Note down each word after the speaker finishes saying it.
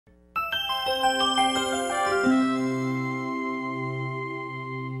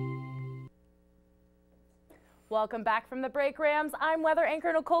Welcome back from the break, Rams. I'm weather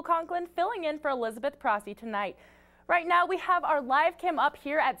anchor Nicole Conklin, filling in for Elizabeth Prossi tonight. Right now, we have our live cam up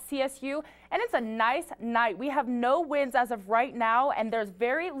here at CSU, and it's a nice night. We have no winds as of right now, and there's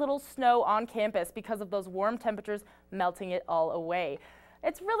very little snow on campus because of those warm temperatures melting it all away.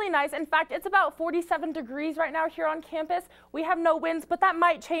 It's really nice. In fact, it's about 47 degrees right now here on campus. We have no winds, but that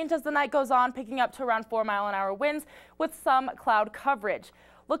might change as the night goes on, picking up to around 4-mile-an-hour winds with some cloud coverage.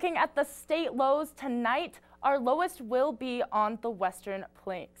 Looking at the state lows tonight, our lowest will be on the western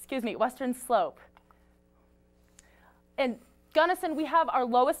slope. In Gunnison, we have our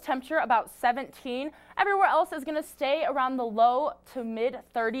lowest temperature about 17. Everywhere else is going to stay around the low to mid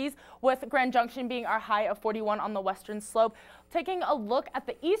 30s, with Grand Junction being our high of 41 on the western slope. Taking a look at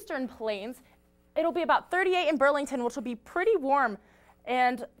the eastern plains, it'll be about 38 in Burlington, which will be pretty warm,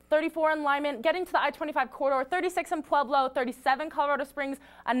 and 34 in Lyman, getting to the I-25 corridor, 36 in Pueblo, 37 Colorado Springs,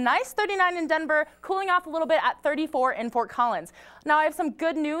 a nice 39 in Denver, cooling off a little bit at 34 in Fort Collins. Now I have some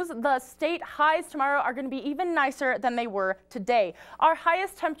good news. The state highs tomorrow are going to be even nicer than they were today. Our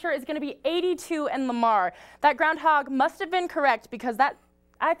highest temperature is going to be 82 in Lamar. That groundhog must have been correct, because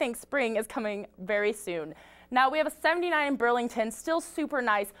I think spring is coming very soon. Now we have a 79 in Burlington, still super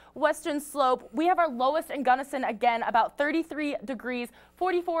nice. Western slope, we have our lowest in Gunnison again, about 33 degrees,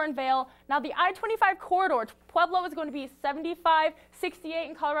 44 in Vail. Now the I-25 corridor, Pueblo is going to be 75, 68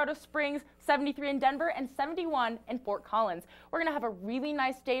 in Colorado Springs, 73 in Denver, and 71 in Fort Collins. We're going to have a really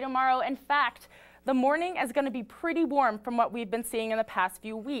nice day tomorrow. In fact, the morning is going to be pretty warm from what we've been seeing in the past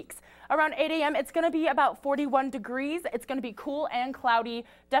few weeks. Around 8 a.m., it's going to be about 41 degrees. It's going to be cool and cloudy.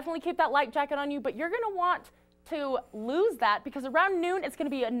 Definitely keep that light jacket on you, but you're going to want to lose that, because around noon it's going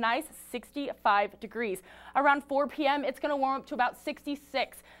to be a nice 65 degrees. Around 4 p.m. it's going to warm up to about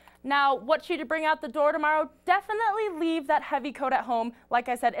 66. Now, what should you bring out the door tomorrow? Definitely leave that heavy coat at home. Like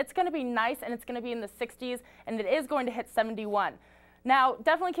I said, it's going to be nice, and it's going to be in the 60s, and it is going to hit 71. Now,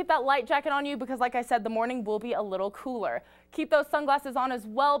 definitely keep that light jacket on you, because like I said, the morning will be a little cooler. Keep those sunglasses on as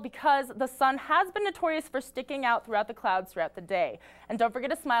well, because the sun has been notorious for sticking out throughout the clouds throughout the day. And don't forget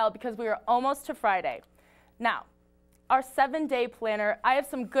to smile, because we are almost to Friday. Now, our 7-day planner, I have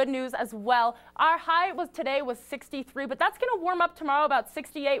some good news as well. Our high today was 63, but that's going to warm up tomorrow about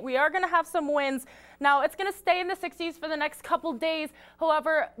 68. We are going to have some winds. Now, it's going to stay in the 60s for the next couple days.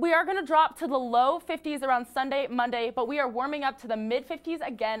 However, we are going to drop to the low 50s around Sunday, Monday, but we are warming up to the mid 50s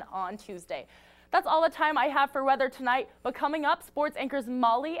again on Tuesday. That's all the time I have for weather tonight, but coming up, sports anchors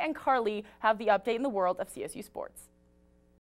Molly and Carly have the update in the world of CSU sports.